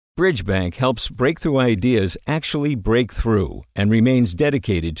Bridgebank helps breakthrough ideas actually break through and remains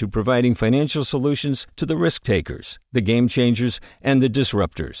dedicated to providing financial solutions to the risk takers, the game changers, and the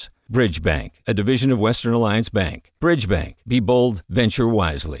disruptors. Bridgebank, a division of Western Alliance Bank. Bridgebank. Be bold, venture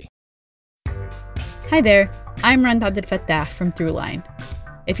wisely. Hi there, I'm Rand Abdel-Fattah from Throughline.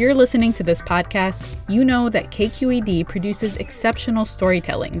 If you're listening to this podcast, you know that KQED produces exceptional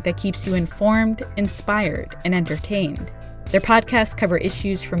storytelling that keeps you informed, inspired, and entertained. Their podcasts cover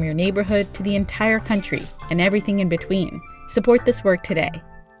issues from your neighborhood to the entire country and everything in between. Support this work today.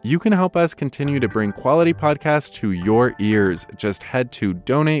 You can help us continue to bring quality podcasts to your ears. Just head to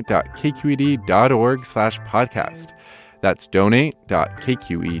donate.kqed.org/podcast. That's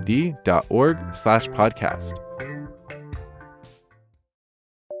donate.kqed.org/podcast.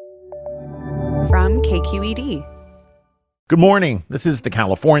 From KQED. Good morning. This is the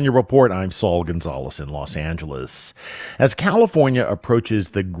California Report. I'm Saul Gonzalez in Los Angeles. As California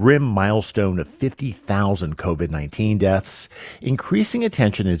approaches the grim milestone of 50,000 COVID-19 deaths, increasing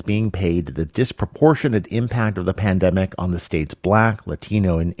attention is being paid to the disproportionate impact of the pandemic on the state's Black,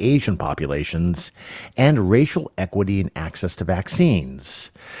 Latino, and Asian populations and racial equity and access to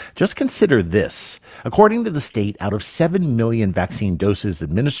vaccines. Just consider this. According to the state, out of 7 million vaccine doses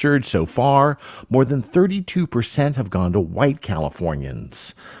administered so far, more than 32% have gone to white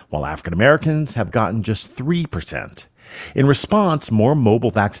Californians, while African Americans have gotten just 3%. In response, more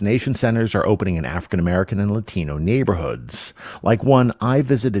mobile vaccination centers are opening in African American and Latino neighborhoods, like one I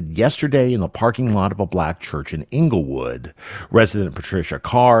visited yesterday in the parking lot of a Black church in Inglewood. Resident Patricia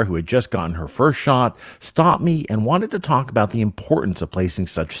Carr, who had just gotten her first shot, stopped me and wanted to talk about the importance of placing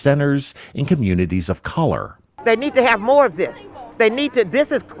such centers in communities of color. They need to have more of this.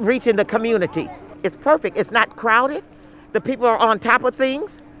 This is reaching the community. It's perfect. It's not crowded. The people are on top of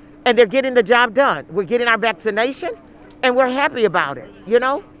things, and they're getting the job done. We're getting our vaccination, and we're happy about it, you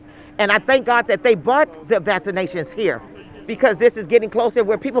know? And I thank God that they brought the vaccinations here, because this is getting closer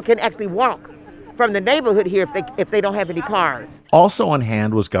where people can actually walk from the neighborhood here if they don't have any cars. Also on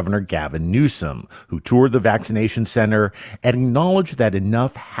hand was Governor Gavin Newsom, who toured the vaccination center and acknowledged that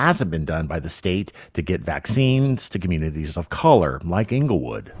enough hasn't been done by the state to get vaccines to communities of color like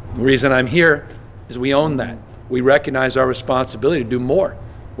Inglewood. The reason I'm here is we own that. We recognize our responsibility to do more.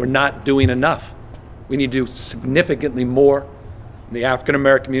 We're not doing enough. We need to do significantly more. The African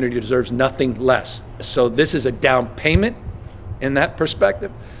American community deserves nothing less. So this is a down payment in that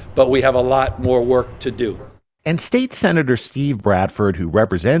perspective, but we have a lot more work to do. And State Senator Steve Bradford, who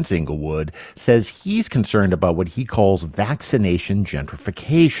represents Inglewood, says he's concerned about what he calls vaccination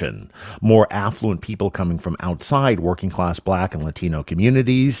gentrification. More affluent people coming from outside working-class Black and Latino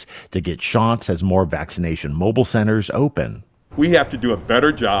communities to get shots as more vaccination mobile centers open. We have to do a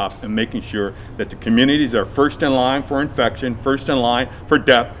better job in making sure that the communities that are first in line for infection, first in line for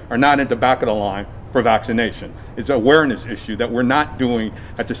death, are not at the back of the line for vaccination. It's an awareness issue that we're not doing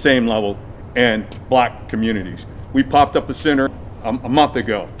at the same level in Black communities. We popped up a center a month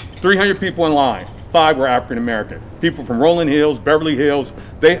ago, 300 people in line, 5 were African American. People from Rolling Hills, Beverly Hills,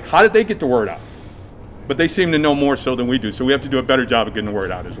 how did they get the word out? But they seem to know more so than we do, so we have to do a better job of getting the word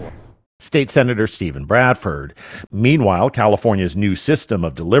out as well. State Senator Stephen Bradford. Meanwhile, California's new system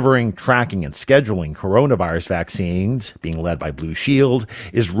of delivering, tracking, and scheduling coronavirus vaccines, being led by Blue Shield,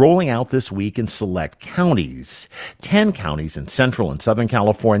 is rolling out this week in select counties. 10 counties in Central and Southern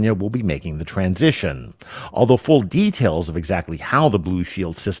California will be making the transition. Although full details of exactly how the Blue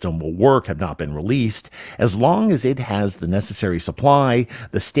Shield system will work have not been released, as long as it has the necessary supply,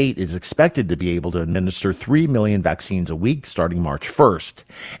 the state is expected to be able to administer 3 million vaccines a week starting March 1st.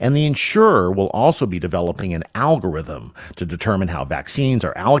 And the insurer will also be developing an algorithm to determine how vaccines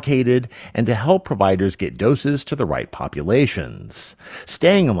are allocated and to help providers get doses to the right populations.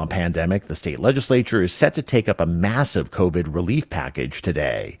 Staying on the pandemic, the state legislature is set to take up a massive COVID relief package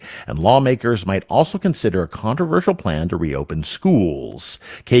today, and lawmakers might also consider a controversial plan to reopen schools.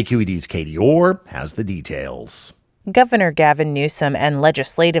 KQED's Katie Orr has the details. Governor Gavin Newsom and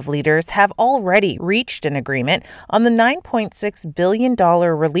legislative leaders have already reached an agreement on the $9.6 billion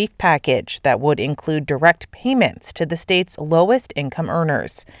relief package that would include direct payments to the state's lowest income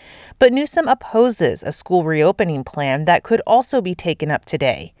earners. But Newsom opposes a school reopening plan that could also be taken up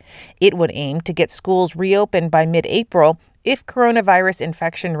today. It would aim to get schools reopened by mid-April if coronavirus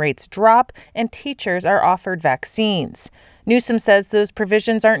infection rates drop and teachers are offered vaccines. Newsom says those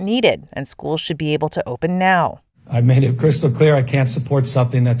provisions aren't needed and schools should be able to open now. I've made it crystal clear I can't support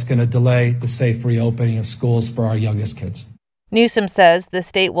something that's going to delay the safe reopening of schools for our youngest kids. Newsom says the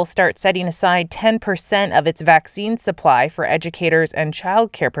state will start setting aside 10% of its vaccine supply for educators and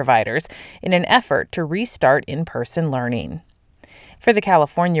child care providers in an effort to restart in-person learning. For the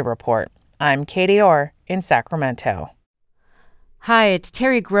California Report, I'm Katie Orr in Sacramento. Hi, it's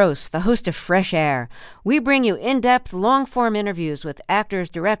Terry Gross, the host of Fresh Air. We bring you in-depth, long-form interviews with actors,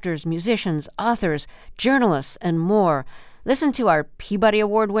 directors, musicians, authors, journalists, and more. Listen to our Peabody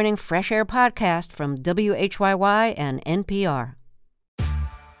Award-winning Fresh Air podcast from WHYY and NPR.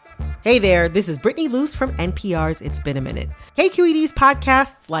 Hey there, this is Brittany Luce from NPR's It's Been a Minute. KQED's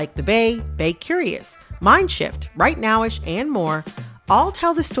podcasts like The Bay Curious, Mindshift, Right Nowish, and more all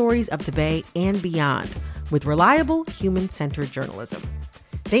tell the stories of the Bay and beyond with reliable, human-centered journalism.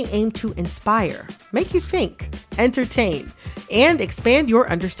 They aim to inspire, make you think, entertain, and expand your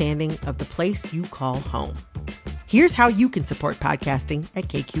understanding of the place you call home. Here's how you can support podcasting at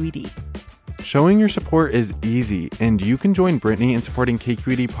KQED. Showing your support is easy, and you can join Brittany in supporting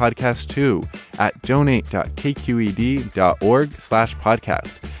KQED Podcast too at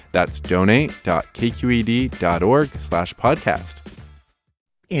donate.kqed.org/podcast. That's donate.kqed.org/podcast.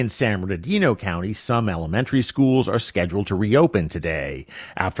 In San Bernardino County, some elementary schools are scheduled to reopen today.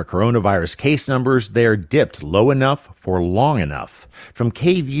 After coronavirus case numbers, they're dipped low enough for long enough. From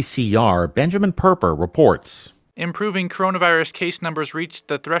KVCR, Benjamin Perper reports. Improving coronavirus case numbers reached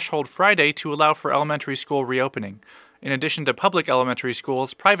the threshold Friday to allow for elementary school reopening. In addition to public elementary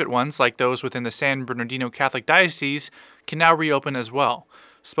schools, private ones, like those within the San Bernardino Catholic Diocese, can now reopen as well.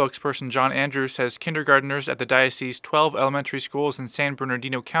 Spokesperson John Andrews says kindergartners at the diocese's 12 elementary schools in San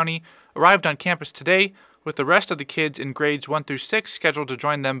Bernardino County arrived on campus today, with the rest of the kids in grades 1 through 6 scheduled to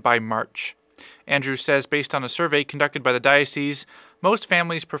join them by March. Andrews says based on a survey conducted by the diocese, most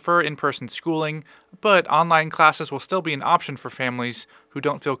families prefer in-person schooling, but online classes will still be an option for families who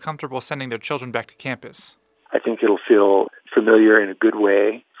don't feel comfortable sending their children back to campus. I think it'll feel familiar in a good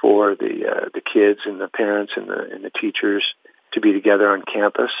way for the kids and the parents and the teachers to be together on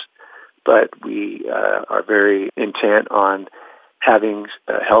campus, but we are very intent on having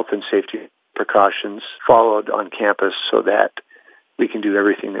health and safety precautions followed on campus so that we can do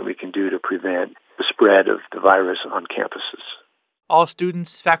everything that we can do to prevent the spread of the virus on campuses. All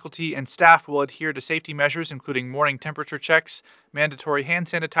students, faculty, and staff will adhere to safety measures including morning temperature checks, mandatory hand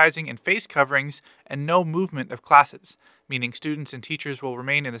sanitizing and face coverings, and no movement of classes, meaning students and teachers will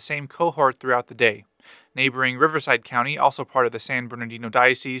remain in the same cohort throughout the day. Neighboring Riverside County, also part of the San Bernardino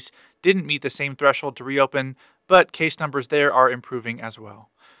Diocese, didn't meet the same threshold to reopen, but case numbers there are improving as well.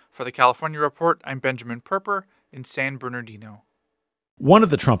 For the California Report, I'm Benjamin Perper in San Bernardino. One of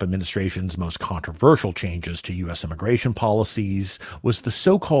the Trump administration's most controversial changes to U.S. immigration policies was the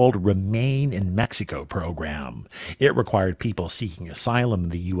so-called Remain in Mexico program. It required people seeking asylum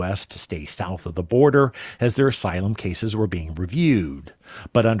in the U.S. to stay south of the border as their asylum cases were being reviewed.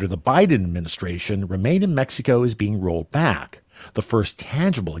 But under the Biden administration, Remain in Mexico is being rolled back. The first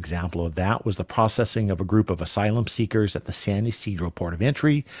tangible example of that was the processing of a group of asylum seekers at the San Ysidro Port of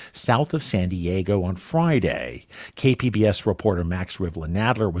Entry, south of San Diego, on Friday. KPBS reporter Max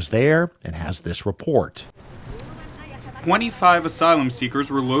Rivlin-Nadler was there and has this report. 25 asylum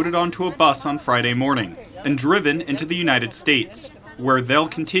seekers were loaded onto a bus on Friday morning and driven into the United States, where they'll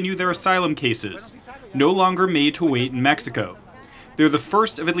continue their asylum cases, no longer made to wait in Mexico. They're the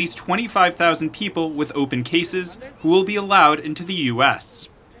first of at least 25,000 people with open cases who will be allowed into the U.S.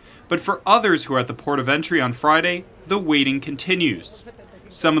 But for others who are at the port of entry on Friday, the waiting continues.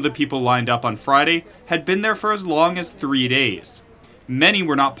 Some of the people lined up on Friday had been there for as long as 3 days. Many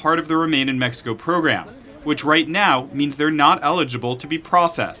were not part of the Remain in Mexico program, which right now means they're not eligible to be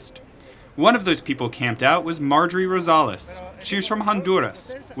processed. One of those people camped out was Marjorie Rosales. She was from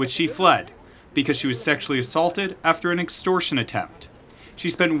Honduras, which she fled because she was sexually assaulted after an extortion attempt. She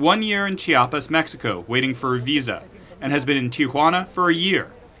spent 1 year in Chiapas, Mexico, waiting for a visa, and has been in Tijuana for a year.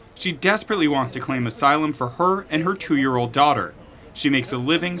 She desperately wants to claim asylum for her and her 2-year-old daughter. She makes a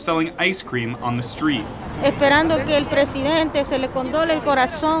living selling ice cream on the street. Esperando que el presidente se le condole el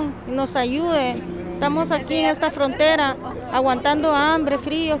corazón y nos ayude. Estamos aquí en esta frontera, aguantando hambre,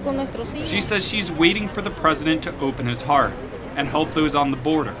 frío con nuestros hijos. She says she's waiting for the president to open his heart and help those on the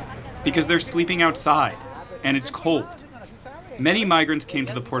border, because they're sleeping outside, and it's cold. Many migrants came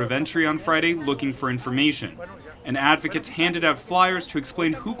to the port of entry on Friday looking for information, and advocates handed out flyers to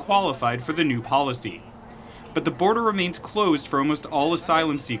explain who qualified for the new policy. But the border remains closed for almost all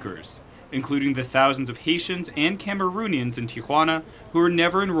asylum seekers, including the thousands of Haitians and Cameroonians in Tijuana who were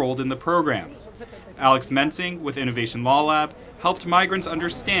never enrolled in the program. Alex Mensing with Innovation Law Lab helped migrants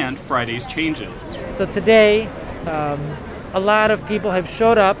understand Friday's changes. So today, a lot of people have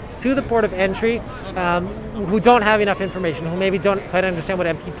showed up to the port of entry who don't have enough information, who maybe don't quite understand what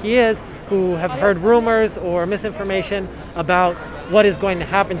MPP is, who have heard rumors or misinformation about what is going to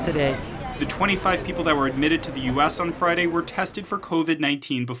happen today. The 25 people that were admitted to the U.S. on Friday were tested for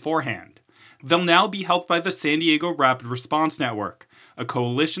COVID-19 beforehand. They'll now be helped by the San Diego Rapid Response Network, a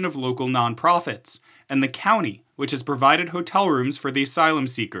coalition of local nonprofits, and the county, which has provided hotel rooms for the asylum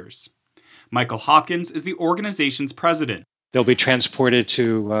seekers. Michael Hopkins is the organization's president. They'll be transported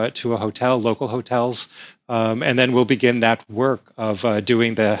to a hotel, local hotels, and then we'll begin that work of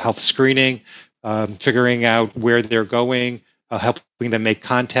doing the health screening, figuring out where they're going, helping them make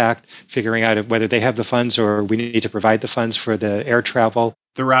contact, figuring out whether they have the funds or we need to provide the funds for the air travel.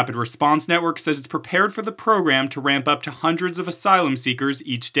 The Rapid Response Network says it's prepared for the program to ramp up to hundreds of asylum seekers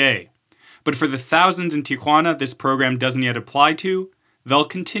each day. But for the thousands in Tijuana this program doesn't yet apply to, they'll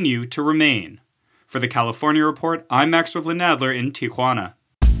continue to remain. For the California Report, I'm Maxwell Nadler in Tijuana.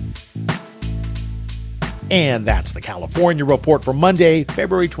 And that's the California Report for Monday,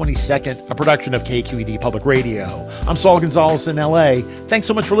 February 22nd, a production of KQED Public Radio. I'm Saul Gonzalez in LA. Thanks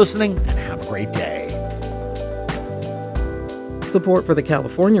so much for listening and have a great day. Support for the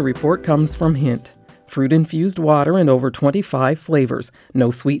California Report comes from Hint. Fruit-infused water in over 25 flavors.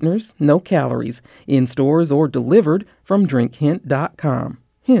 No sweeteners, no calories. In stores or delivered from drinkhint.com.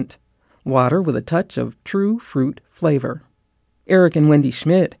 Hint. Water with a touch of true fruit flavor. Eric and Wendy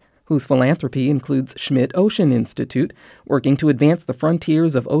Schmidt, whose philanthropy includes Schmidt Ocean Institute, working to advance the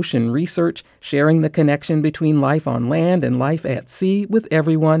frontiers of ocean research, sharing the connection between life on land and life at sea with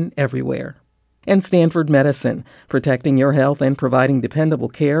everyone, everywhere. And Stanford Medicine, protecting your health and providing dependable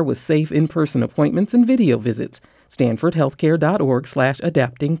care with safe in-person appointments and video visits.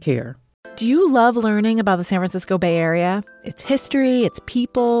 StanfordHealthcare.org/adaptingcare. Do you love learning about the San Francisco Bay Area, its history, its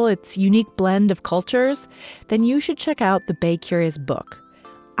people, its unique blend of cultures? Then you should check out the Bay Curious book.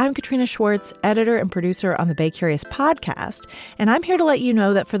 I'm Katrina Schwartz, editor and producer on the Bay Curious podcast, and I'm here to let you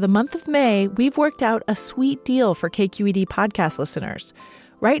know that for the month of May, we've worked out a sweet deal for KQED podcast listeners.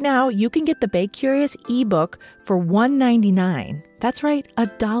 Right now, you can get the Bay Curious ebook for $1.99. That's right,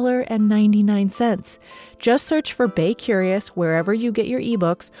 $1.99. Just search for Bay Curious wherever you get your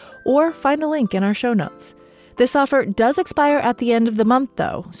ebooks or find a link in our show notes. This offer does expire at the end of the month,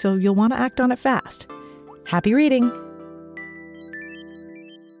 though, so you'll want to act on it fast. Happy reading!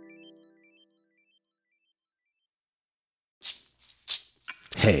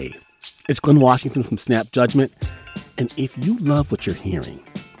 Hey, it's Glenn Washington from Snap Judgment, and if you love what you're hearing,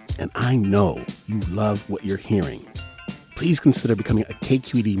 and I know you love what you're hearing, please consider becoming a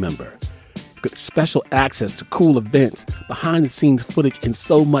KQED member. You get special access to cool events, behind-the-scenes footage, and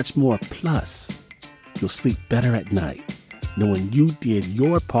so much more. Plus, you'll sleep better at night knowing you did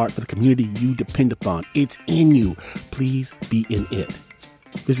your part for the community you depend upon. It's in you. Please be in it.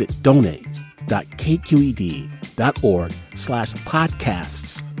 Visit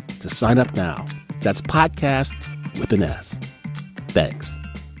donate.kqed.org/podcasts to sign up now. That's podcast with an S. Thanks.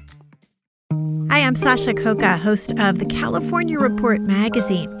 Hi, I'm Sasha Khokha, host of the California Report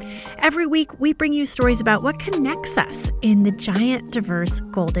magazine. Every week, we bring you stories about what connects us in the giant, diverse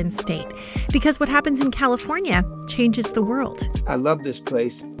Golden State. Because what happens in California changes the world. I love this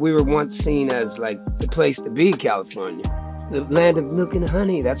place. We were once seen as like the place to be, California. The land of milk and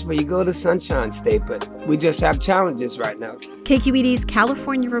honey. That's where you go to Sunshine State, but we just have challenges right now. KQED's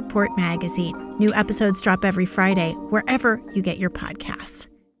California Report magazine. New episodes drop every Friday, wherever you get your podcasts.